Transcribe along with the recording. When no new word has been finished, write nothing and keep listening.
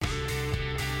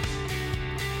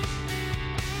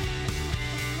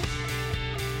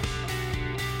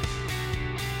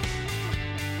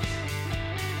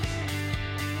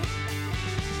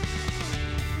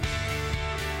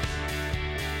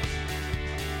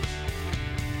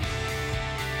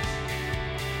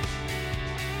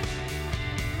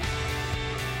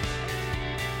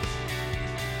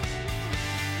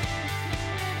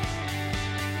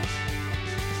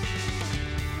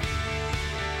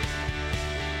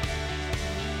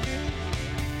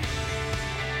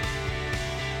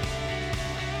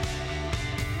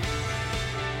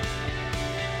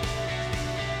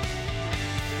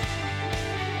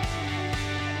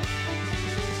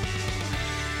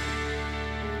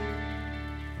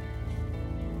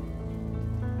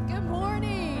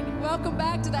welcome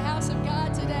back to the house of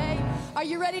God today. Are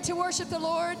you ready to worship the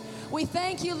Lord? We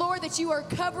thank you, Lord, that you are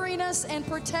covering us and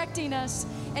protecting us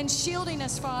and shielding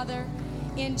us, Father.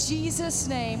 In Jesus'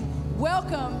 name,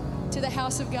 welcome to the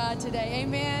house of God today.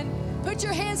 Amen. Put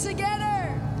your hands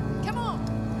together. Come on.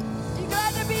 You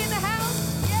glad to be in the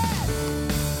house? Yes.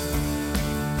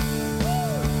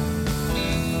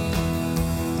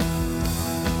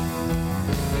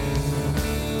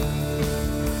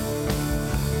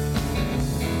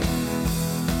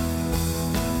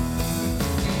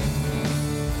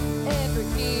 Every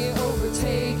fear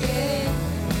overtaken,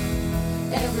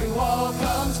 every wall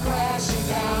comes crashing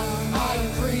down. I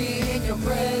am free in your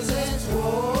presence.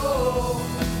 Whoa.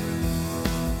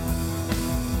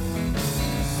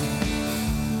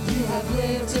 You have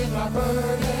lifted my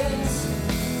burdens.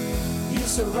 You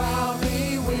surround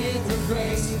me with your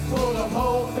grace, full of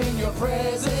hope in your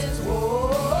presence.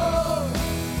 Whoa.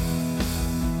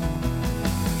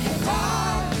 And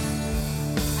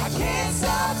I can't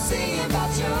stop singing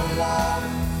about your love.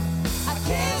 I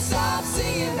can't stop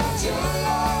singing about your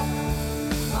love.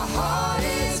 My heart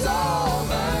is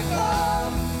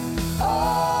overcome.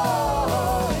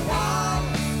 Oh, and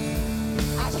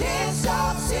I can't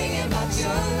stop singing about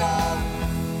your love.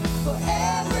 For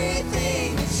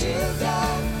everything that you've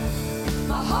done,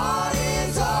 my heart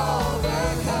is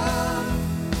overcome.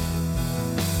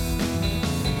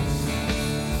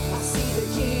 I see the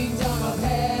kingdom of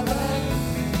heaven.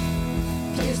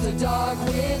 Here's the dark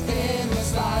with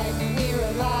endless light. We're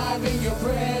alive in your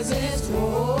presence.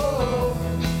 Whoa.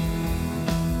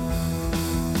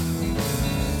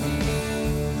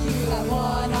 You have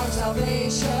won our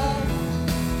salvation.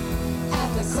 At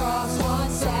the cross, one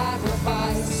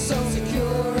sacrifice. So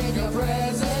secure in your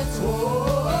presence.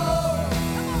 Whoa.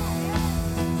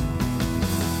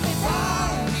 And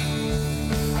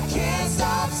I can't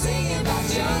stop singing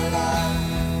about your love.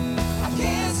 I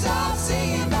can't stop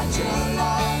singing about your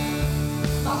love.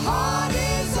 My heart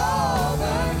is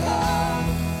overcome.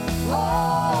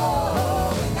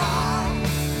 Oh, and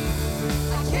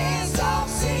I can't stop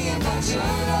singing about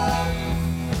your love.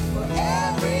 For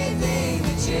everything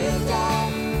that you've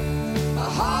done, my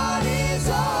heart is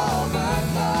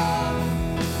overcome.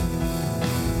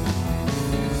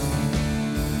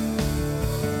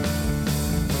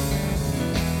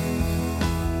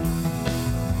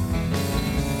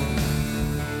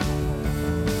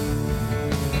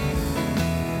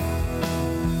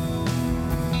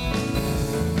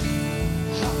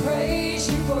 I praise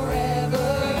you forever.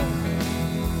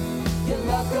 Your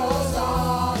love goes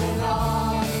on and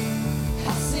on. I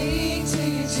sing to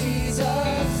you,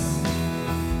 Jesus.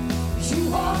 You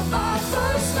are my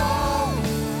first love.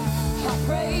 I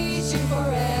praise you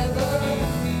forever.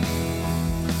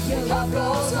 Your love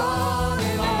goes on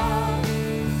and on.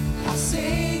 I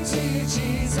sing to you,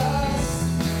 Jesus.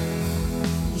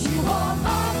 You are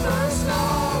my first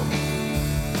love.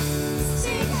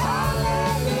 Sing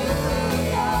hallelujah.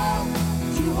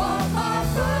 You are my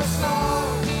first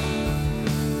love.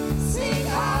 Sing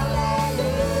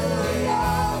hallelujah.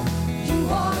 You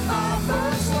are my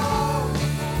first love.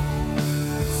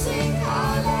 Sing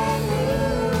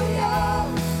hallelujah.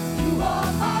 You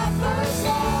are my first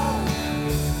love.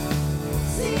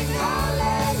 Sing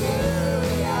hallelujah.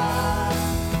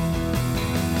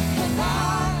 And I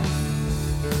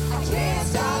can't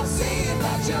stop singing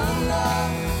about your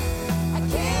love. I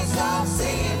can't stop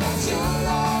singing about your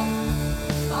love.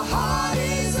 My heart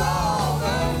is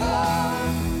overcome.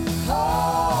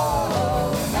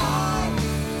 Oh, and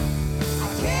I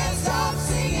can't stop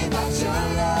singing about your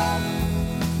love.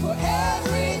 For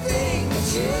everything that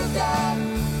you've done,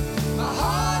 my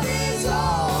heart is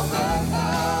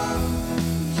overcome.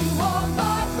 You are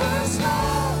my first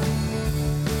love.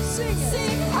 Sing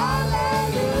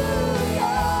hallelujah.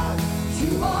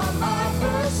 You are my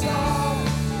first love.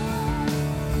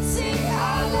 Sing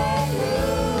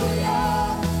hallelujah.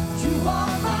 You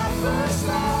are my first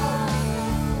love.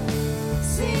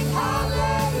 Sing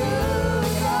hallelujah.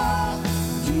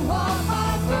 You are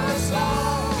my first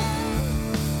love.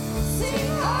 Sing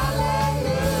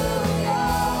hallelujah.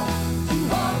 You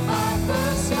are my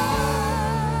first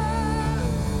love.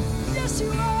 Yes, you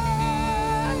are.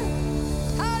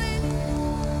 Hallelujah.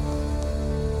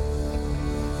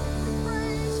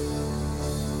 Praise you.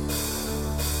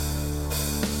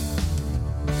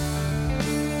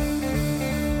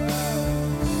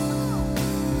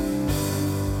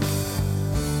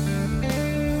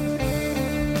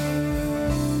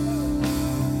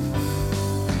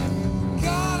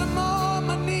 God, I'm on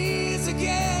my knees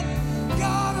again.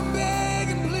 God, I'm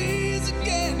begging, please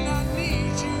again. I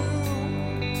need you.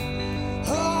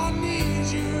 Oh,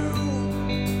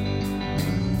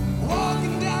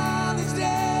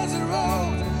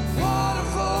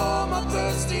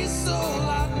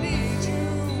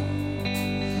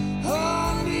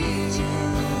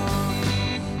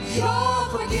 Your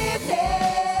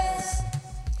forgiveness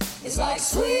is like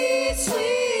sweet,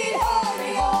 sweet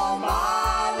honey on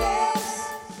my lips,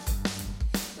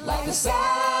 like the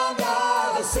sound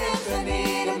of a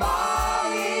symphony to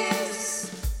my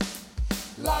ears,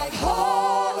 like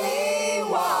holy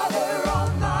water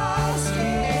on my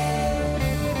skin.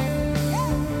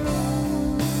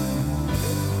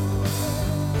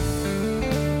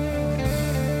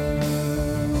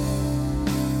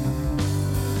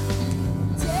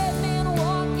 Dead man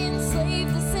walking, slave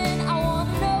to sin. I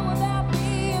wanna know about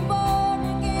being born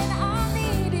again. I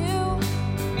need you.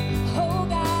 Oh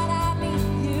God, I need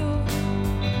you.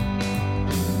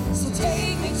 So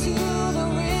take me to the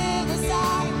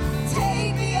riverside.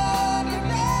 Take me under,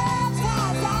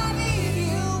 baptized. I need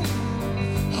you.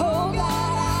 Oh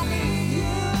God, I need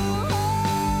you.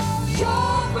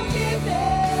 Your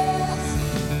forgiveness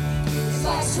is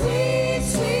like sweet,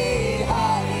 sweet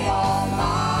honey on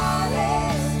my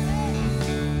lips,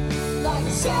 like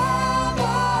the sound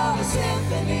of a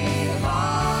symphony to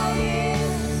my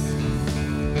ears,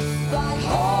 like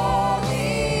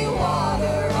holy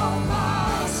water on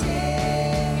my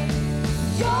skin.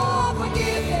 Your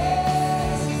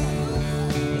forgiveness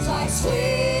is like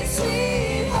sweet,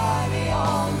 sweet honey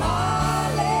on my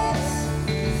lips,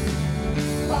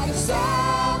 like the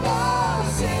sound of a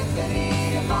symphony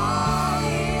to my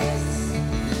ears,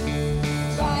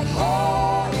 like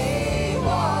holy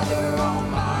water on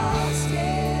my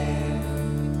skin.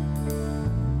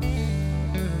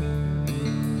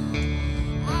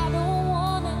 I don't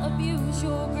wanna abuse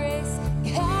your grace.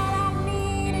 God, I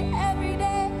need it every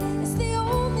day. It's the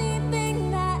only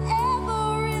thing that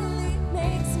ever really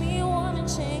makes me wanna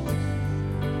change.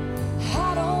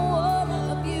 I don't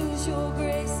wanna abuse your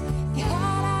grace.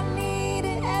 God, I need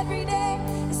it every day.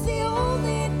 It's the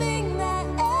only thing that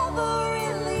ever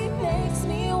really makes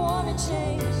me wanna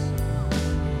change.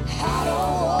 I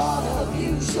don't wanna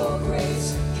abuse your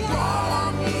grace. God, I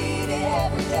need it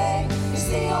every day. It's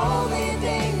the only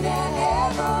thing that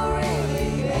ever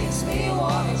really makes me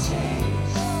wanna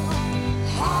change.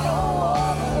 I don't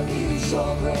wanna abuse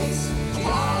your grace.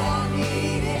 God, I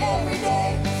need it every day.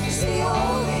 It's the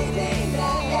only thing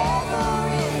that ever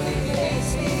really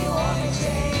makes me wanna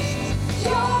change.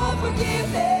 Your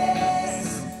forgiveness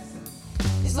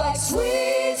is like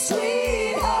sweet,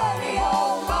 sweet honey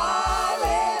on my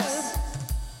lips,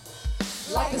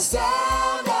 like the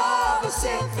sound of a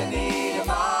symphony to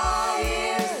my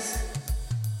ears,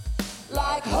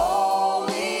 like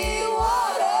holy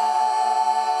water.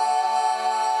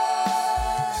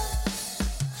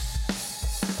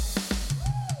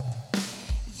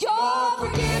 Your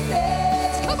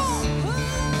forgiveness, come on,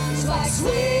 is like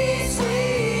sweet,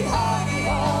 sweet honey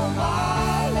on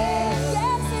my lips.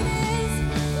 Yes, it is.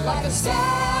 Like the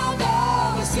sound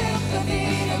of a symphony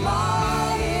to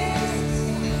my ears,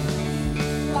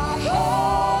 like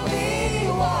holy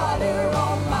water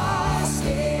on my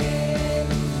skin.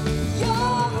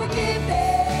 Your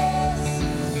forgiveness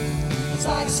is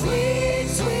like sweet,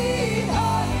 sweet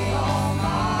honey on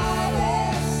my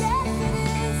lips. Yes, it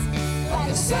is. Like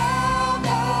the sound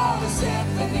of a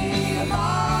symphony to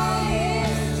my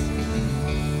ears,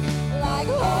 like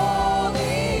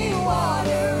holy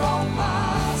water on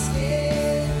my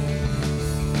skin,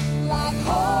 like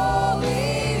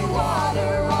holy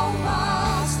water on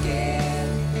my skin,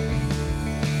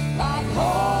 like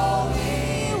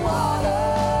holy water.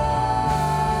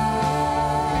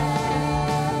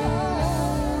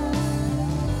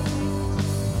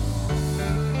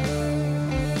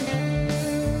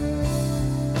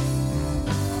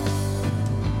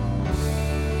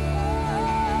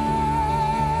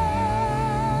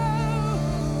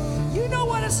 You know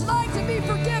what it's like to be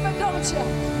forgiven, don't you?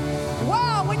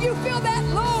 Wow, when you feel that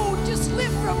load just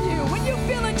lift from you, when you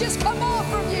feel it just come off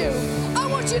from you, I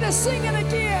want you to sing it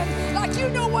again like you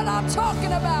know what I'm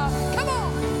talking about. Come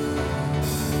on.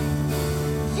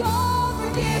 Your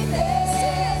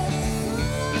forgiveness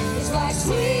is like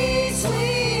sweet,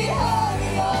 sweet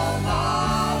honey on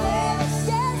my lips.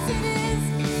 Yes, it is.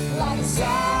 Like the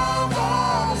sound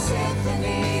of a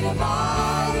symphony to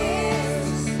my ears,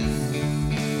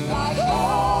 like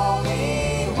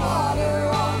holy water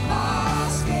on my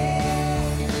skin.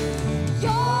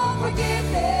 Your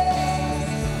forgiveness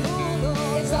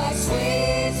is like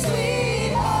sweet,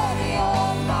 sweet honey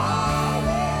on my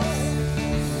lips,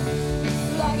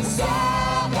 like the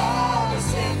sound of a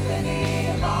symphony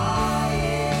to my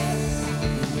ears.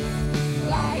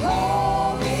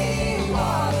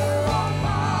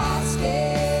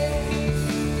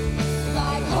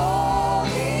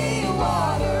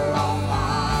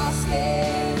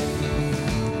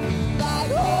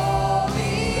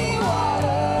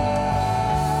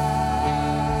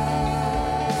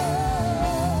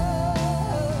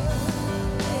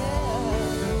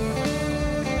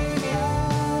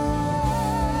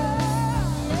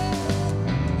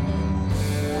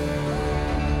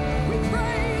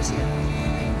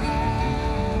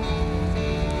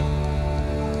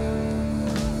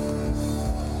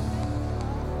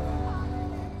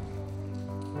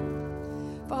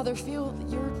 Father, fill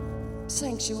your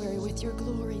sanctuary with your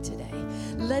glory today.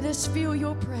 Let us feel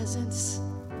your presence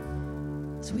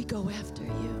as we go after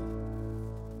you.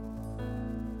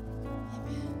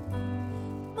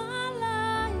 Amen. My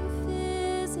life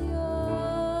is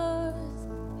yours,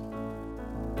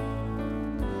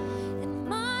 and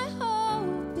my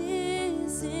hope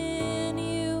is in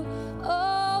you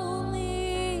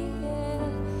only. Yeah.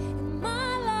 In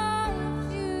my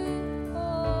life you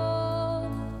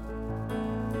hold,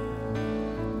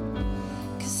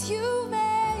 'cause you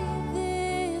made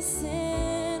this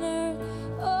sinner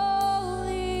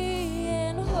holy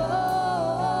and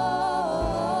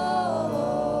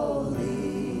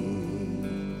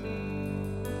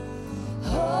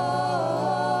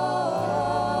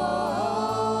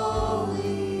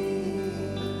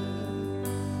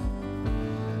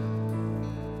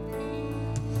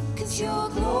your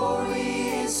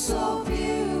glory is so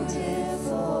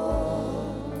beautiful.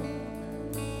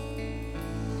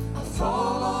 I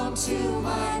fall onto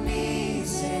my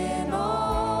knees in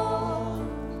awe,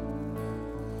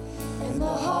 and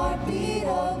the heartbeat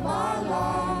of my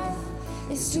life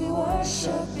is to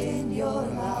worship in your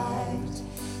light,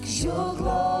 'cause your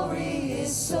glory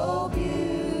is so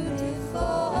beautiful.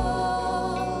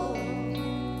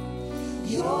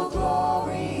 Your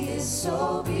glory is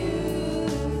so beautiful.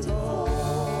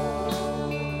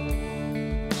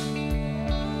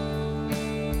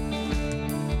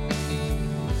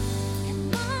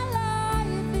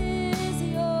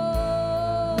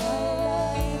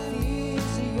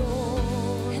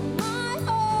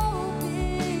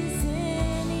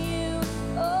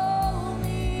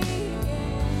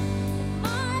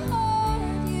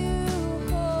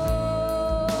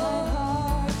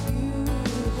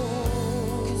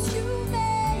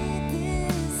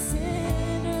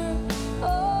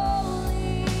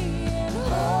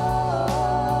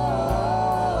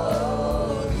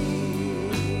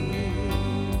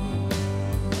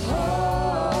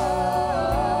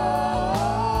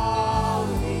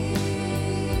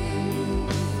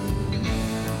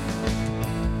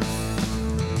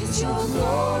 Your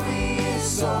glory is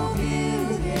so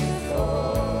beautiful.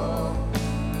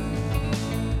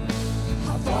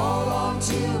 I fall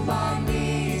onto my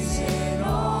knees in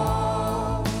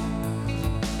awe,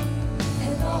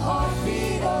 and the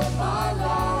heartbeat of my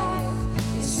life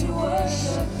is to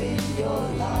worship in your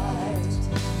light.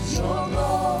 Your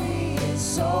glory is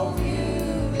so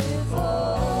beautiful.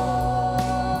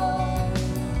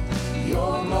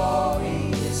 Your glory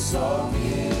is so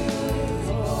beautiful.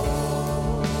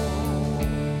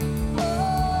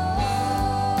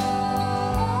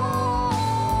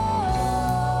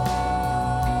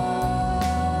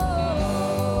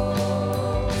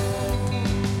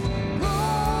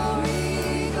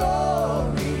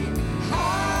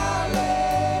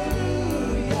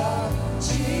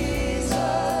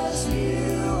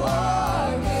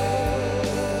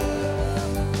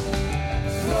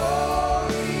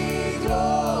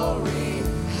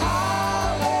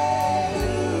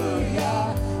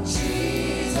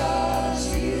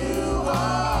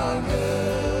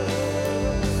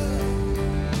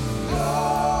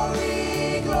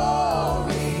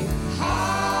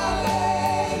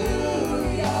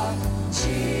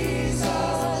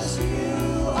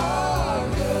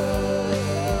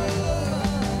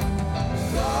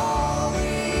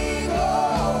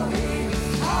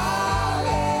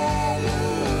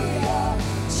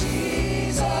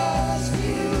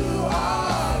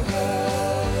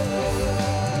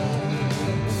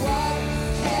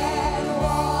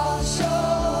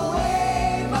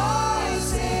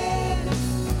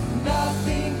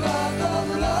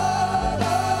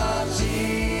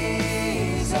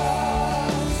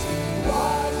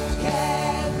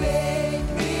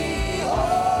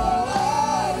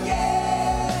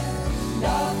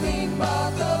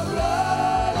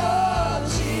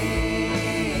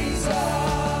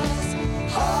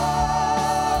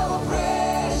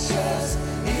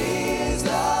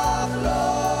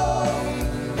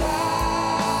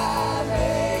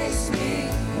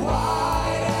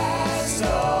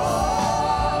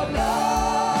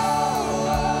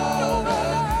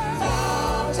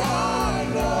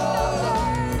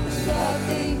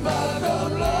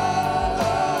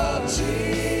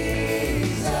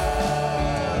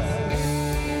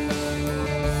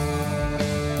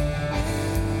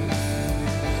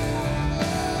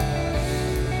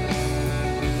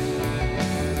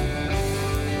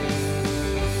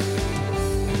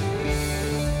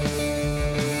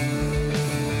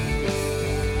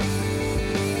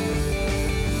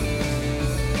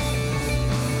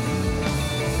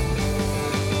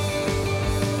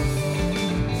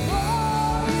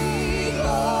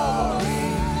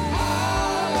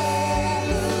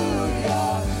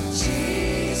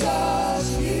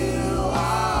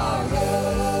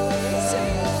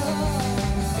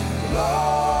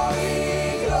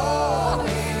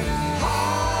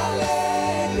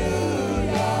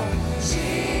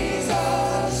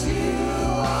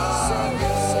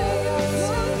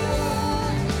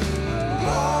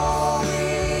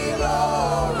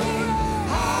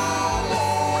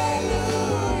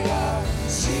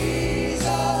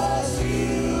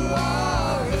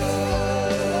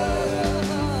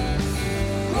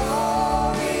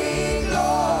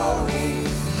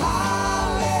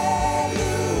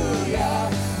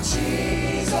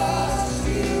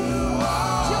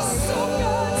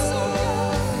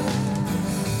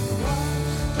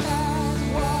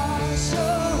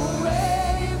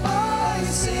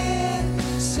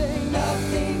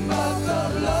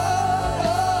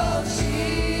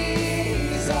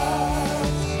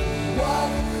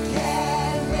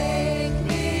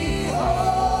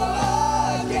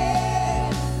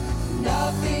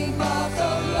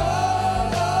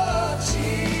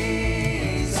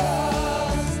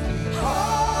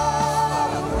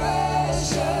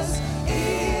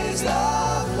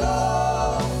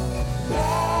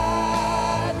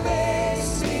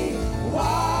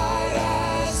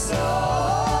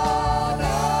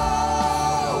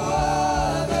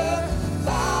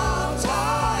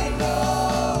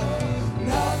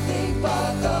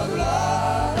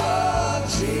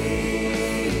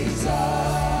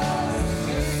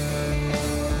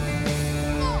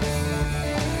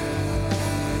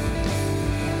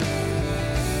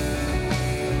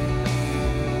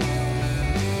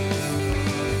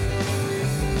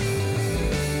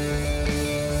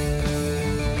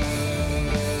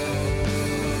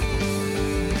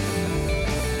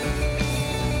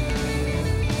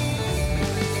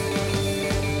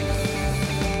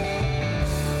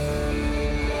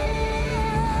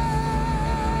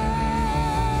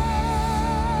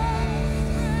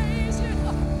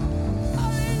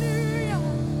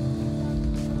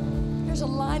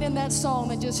 line in that song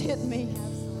that just hit me.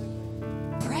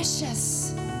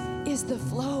 Precious is the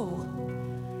flow.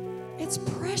 It's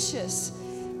precious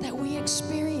that we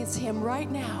experience him right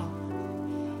now.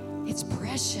 It's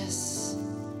precious.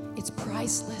 It's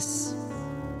priceless.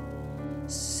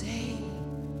 Say,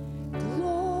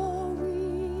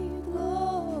 glory,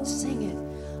 glory. Sing it.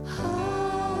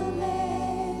 Hallelujah.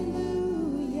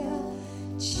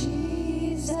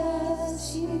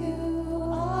 Jesus, you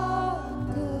are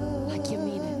good. Like you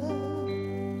mean it.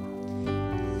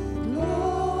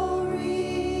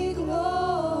 Glory,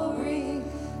 glory.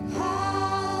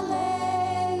 Hallelujah.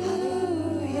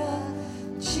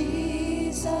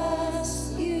 Jesus,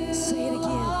 you Say it again.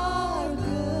 Are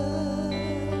good.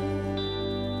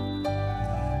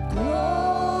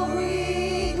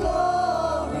 Glory,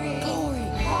 glory. Glory.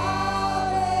 Hallelujah.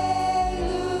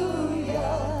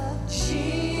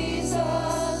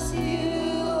 Jesus,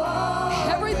 you are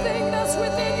everything that's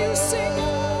within you, sing it.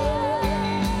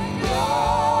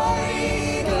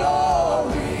 Glory,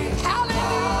 glory.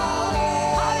 Hallelujah.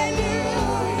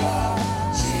 Hallelujah.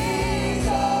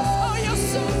 Jesus. Oh, you're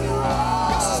so good.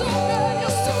 You're so good.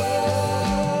 You're so good.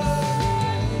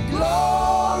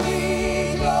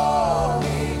 Glory,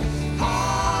 glory.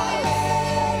 Hallelujah.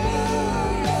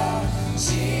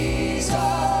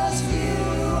 Jesus, you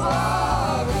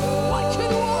are good. What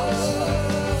can wash?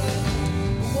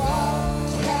 What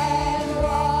can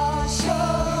wash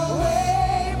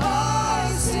away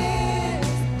my sin?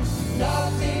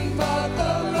 Nothing but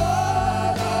the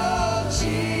blood of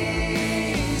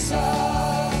Jesus.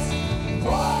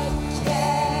 What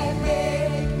can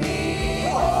make me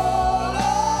whole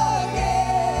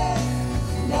again?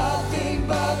 Nothing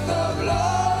but the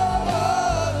blood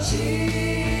of Jesus.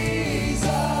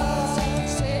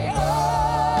 Say,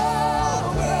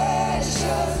 oh,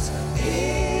 precious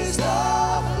is the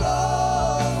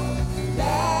flow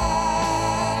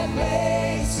that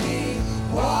makes me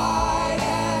white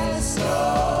as snow.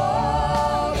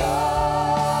 No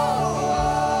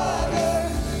other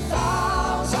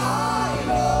fountain I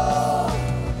know,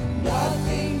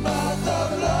 nothing but the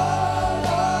blood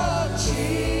of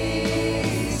Jesus.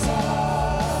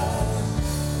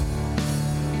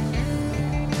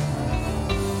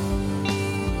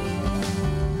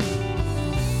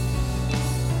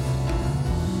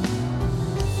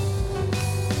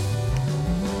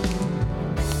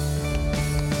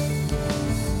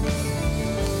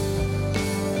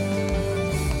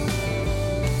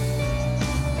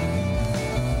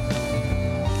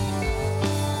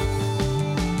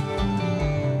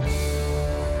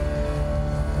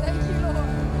 Thank you, Lord.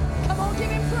 Come on, give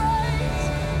him praise.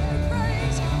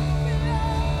 Praise. We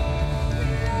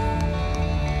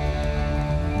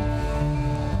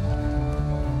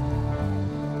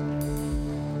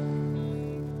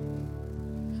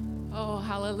Oh,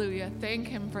 hallelujah. Thank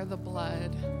him for the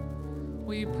blood.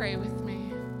 Will you pray with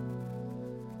me?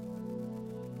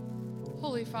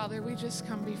 Holy Father, we just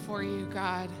come before you,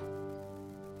 God.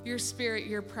 Your spirit,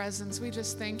 your presence, we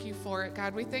just thank you for it,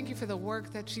 God. We thank you for the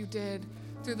work that you did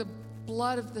through the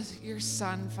blood of your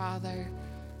Son, Father.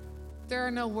 There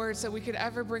are no words that we could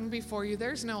ever bring before you.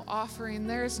 There's no offering,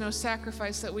 there is no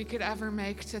sacrifice that we could ever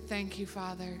make to thank you,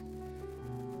 Father.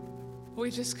 We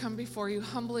just come before you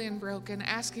humbly and broken,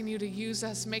 asking you to use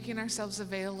us, making ourselves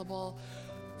available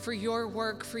for your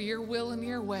work, for your will and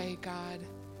your way, God.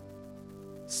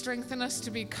 Strengthen us to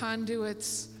be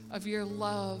conduits of your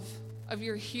love, of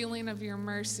your healing, of your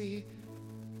mercy,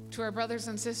 to our brothers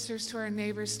and sisters, to our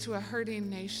neighbors, to a hurting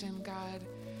nation, God.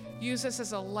 Use us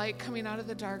as a light coming out of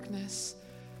the darkness,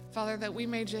 Father, that we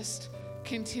may just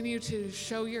continue to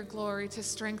show your glory, to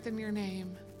strengthen your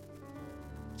name,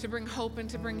 to bring hope and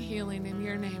to bring healing in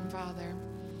your name, Father.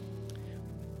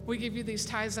 We give you these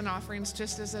tithes and offerings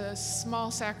just as a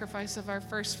small sacrifice of our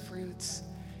first fruits.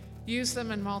 Use them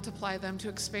and multiply them to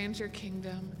expand your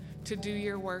kingdom, to do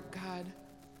your work, God.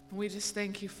 And we just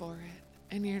thank you for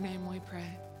it. In your name we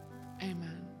pray.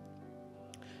 Amen.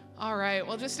 All right,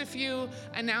 well, just a few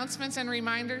announcements and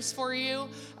reminders for you.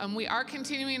 We are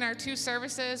continuing our 2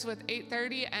 services with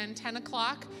 8:30 and 10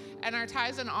 o'clock, and our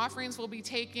tithes and offerings will be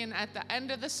taken at the end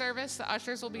of the service. The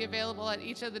ushers will be available at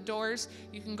each of the doors.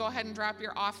 You can go ahead and drop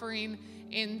your offering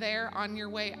in there on your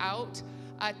way out.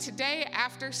 Today,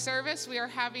 after service, we are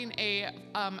having a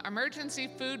emergency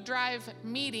food drive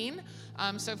meeting.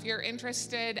 So if you're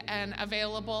interested and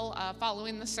available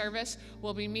following the service,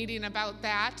 we'll be meeting about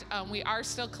that. We are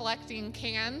still collecting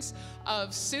cans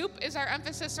of soup is our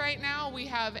emphasis right now. We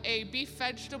have a beef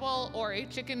vegetable or a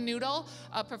chicken noodle,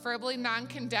 preferably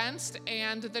non-condensed,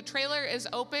 and the trailer is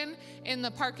open in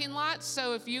the parking lot.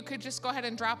 So if you could just go ahead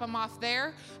and drop them off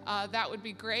there, that would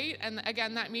be great. And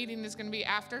again, that meeting is going to be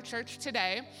after church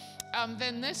today.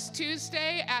 Then this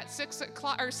Tuesday at 7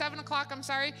 o'clock,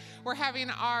 we're having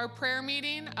our prayer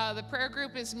meeting. The prayer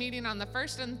group is meeting on the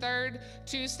first and third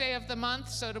Tuesday of the month,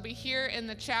 so it'll be here in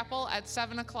the chapel at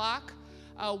 7 o'clock.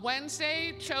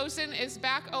 Wednesday, Chosen is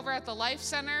back over at the Life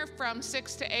Center from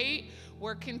 6 to 8.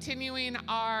 We're continuing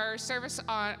our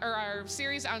our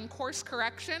series on course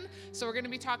correction. So we're going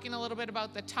to be talking a little bit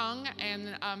about the tongue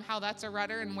and how that's a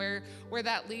rudder and where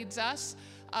that leads us.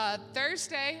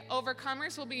 Thursday,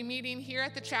 Overcomers will be meeting here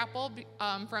at the chapel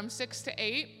from 6 to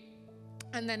 8.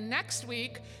 And then next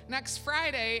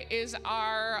Friday, is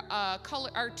our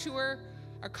tour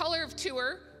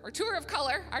of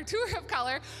color,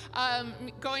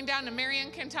 going down to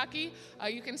Marion, Kentucky.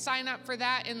 You can sign up for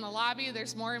that in the lobby.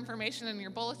 There's more information in your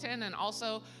bulletin and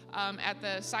also at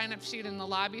the sign-up sheet in the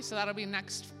lobby. So that'll be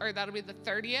the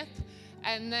 30th.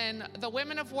 And then the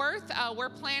Women of Worth, we're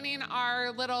planning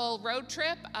our little road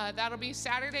trip. That'll be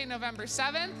Saturday, November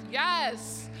 7th.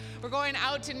 Yes! We're going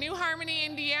out to New Harmony,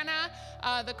 Indiana.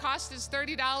 The cost is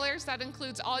 $30. That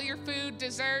includes all your food,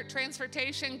 dessert,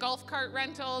 transportation, golf cart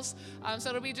rentals. So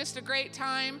it'll be just a great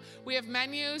time. We have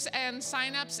menus and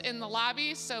sign-ups in the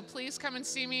lobby, so please come and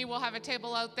see me. We'll have a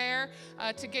table out there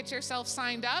to get yourself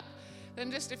signed up.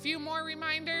 Then just a few more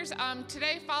reminders.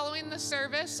 Today, following the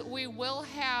service, we will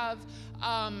have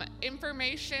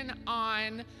information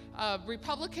on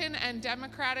Republican and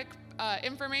Democratic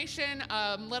information,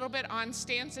 a little bit on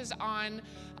stances on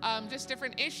just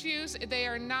different issues. They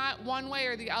are not one way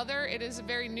or the other. It is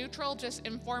very neutral, just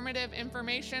informative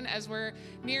information as we're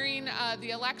nearing the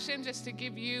election, just to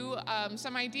give you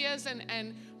some ideas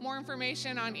and more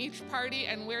information on each party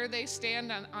and where they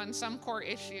stand on some core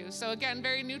issues. So again,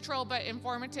 very neutral but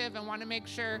informative, and want to make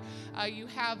sure you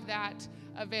have that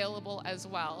available as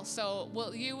well. So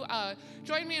will you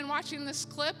join me in watching this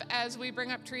clip as we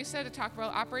bring up Teresa to talk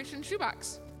about Operation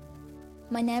Shoebox?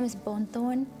 My name is Bon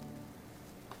Thorn.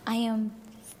 I am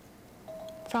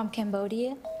from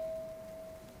Cambodia.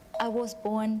 I was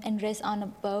born and raised on a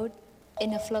boat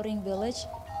in a floating village.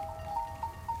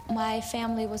 My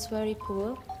family was very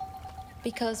poor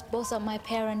because both of my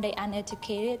parents, they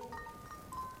uneducated.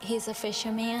 He's a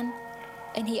fisherman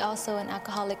and he also an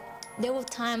alcoholic. There was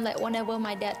time like whenever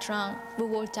my dad drunk, we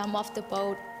would jump off the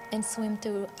boat and swim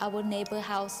to our neighbor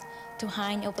house to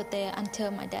hide over there until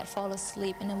my dad fall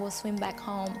asleep, and then we'll swim back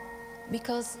home.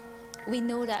 Because we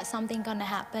knew that something gonna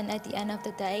happen at the end of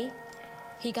the day.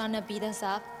 He gonna beat us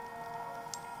up.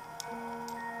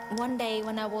 One day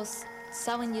when I was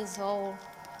 7 years old,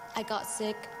 I got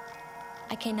sick.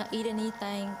 I cannot eat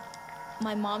anything.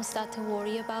 My mom started to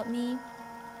worry about me,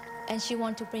 and she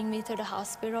wanted to bring me to the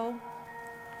hospital.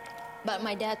 But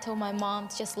my dad told my mom,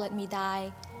 just let me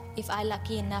die. If I'm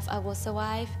lucky enough, I will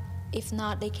survive. If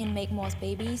not, they can make more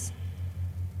babies.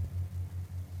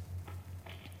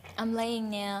 I'm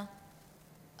laying there,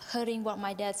 hearing what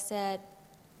my dad said.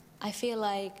 I feel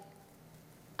like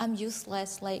I'm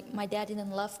useless, like my dad didn't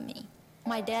love me.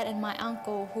 My dad and my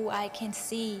uncle, who I can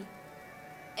see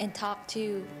and talk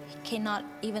to, cannot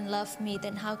even love me,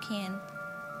 then how can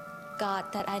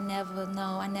God that I never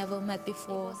know, I never met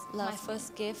before, love my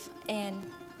first gift,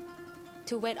 and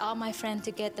to wait all my friends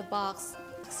to get the box.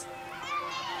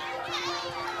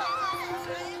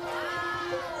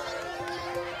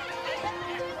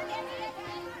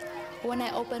 When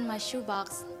I opened my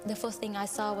shoebox, the first thing I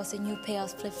saw was a new pair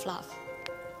of flip-flops.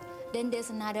 Then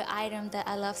there's another item that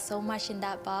I love so much in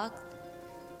that box,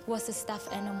 was a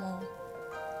stuffed animal.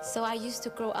 So I used to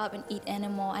grow up and eat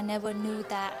animal. I never knew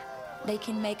that they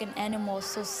can make an animal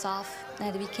so soft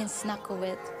that we can snuggle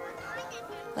with.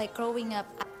 Like growing up,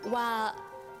 while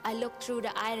I looked through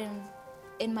the item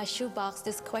in my shoebox,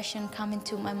 this question come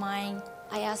into my mind.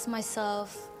 I asked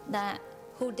myself that,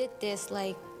 who did this?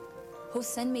 Like, who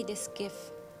sent me this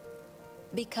gift?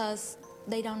 Because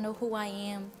they don't know who I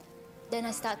am. Then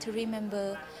I start to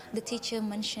remember the teacher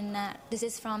mentioned that this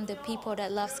is from the people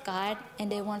that loves God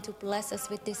and they want to bless us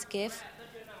with this gift.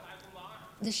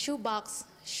 The shoebox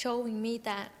showing me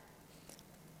that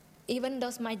even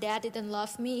though my dad didn't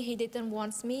love me, he didn't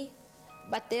want me,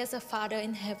 but there's a Father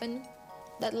in heaven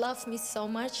that loves me so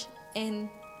much, and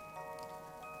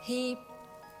he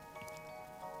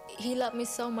loved me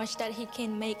so much that he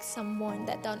can make someone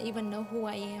that don't even know who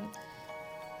I am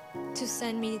to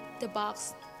send me the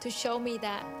box to show me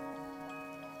that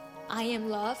I am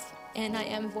loved and I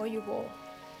am valuable.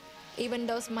 Even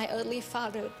though my earthly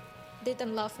father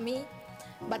didn't love me,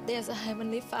 but there's a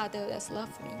heavenly Father that's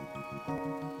loved me.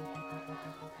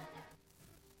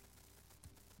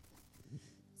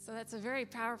 So that's a very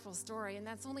powerful story, and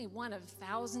that's only one of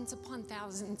thousands upon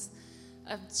thousands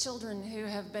of children who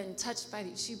have been touched by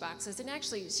these shoe boxes. And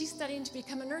actually, she's studying to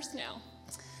become a nurse now.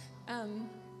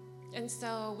 And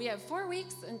so we have 4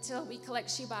 weeks until we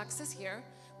collect shoe boxes here.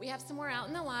 We have some more out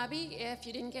in the lobby if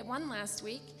you didn't get one last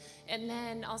week. And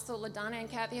then also LaDonna and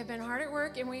Kathy have been hard at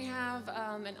work, and we have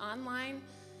an online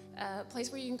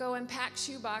place where you can go and pack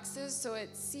shoe boxes. So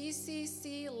it's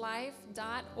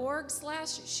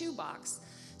ccclife.org/shoebox.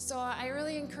 So I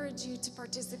really encourage you to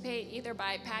participate either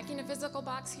by packing a physical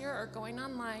box here or going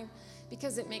online,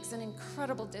 because it makes an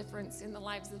incredible difference in the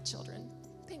lives of children.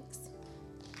 Thanks.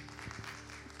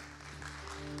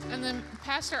 And then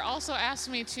Pastor also asked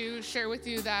me to share with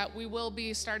you that we will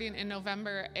be starting in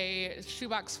November a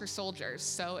Shoebox for Soldiers.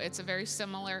 So it's a very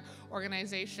similar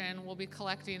organization. We'll be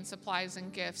collecting supplies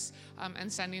and gifts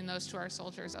and sending those to our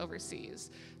soldiers overseas.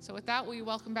 So with that, we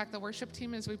welcome back the worship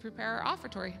team as we prepare our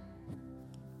offertory.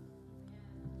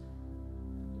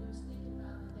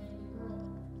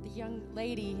 The young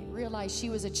lady realized she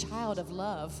was a child of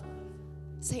love.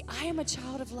 Say, I am a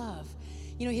child of love.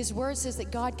 You know, his word says that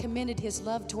God commended his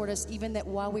love toward us, even that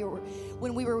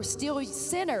when we were still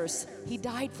sinners, he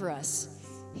died for us.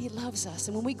 He loves us.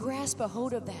 And when we grasp a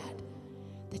hold of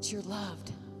that you're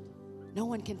loved, no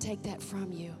one can take that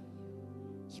from you.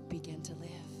 You begin to live.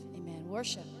 Amen.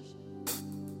 Worship.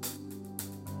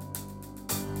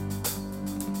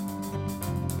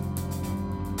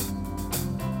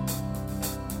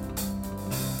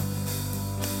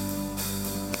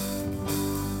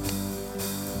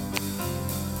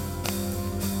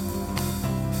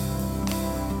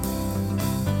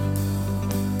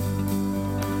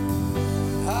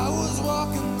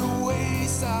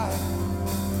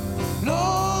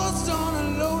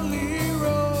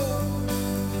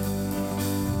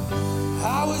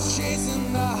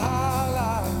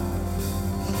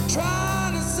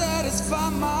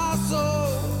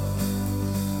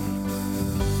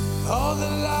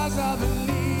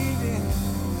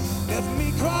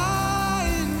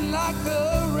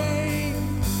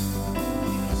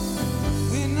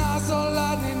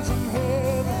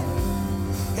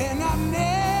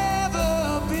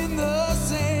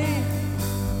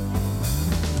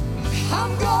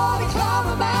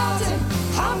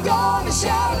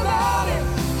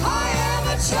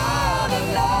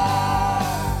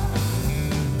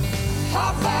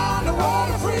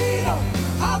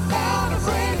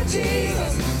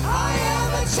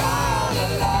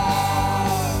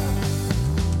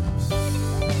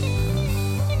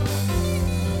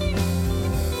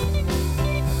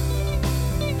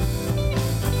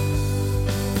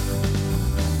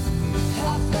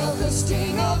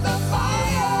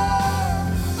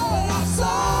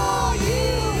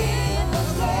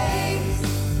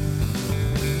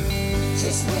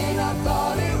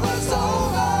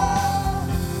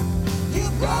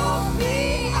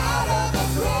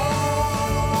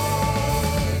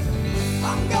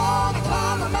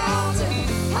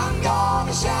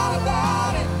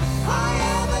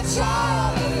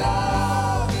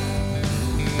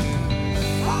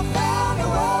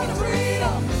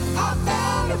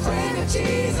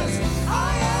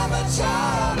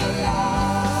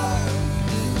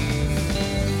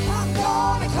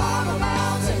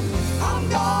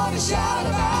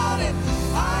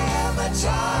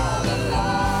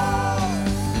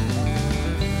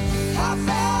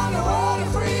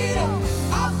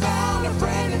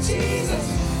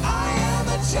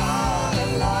 Child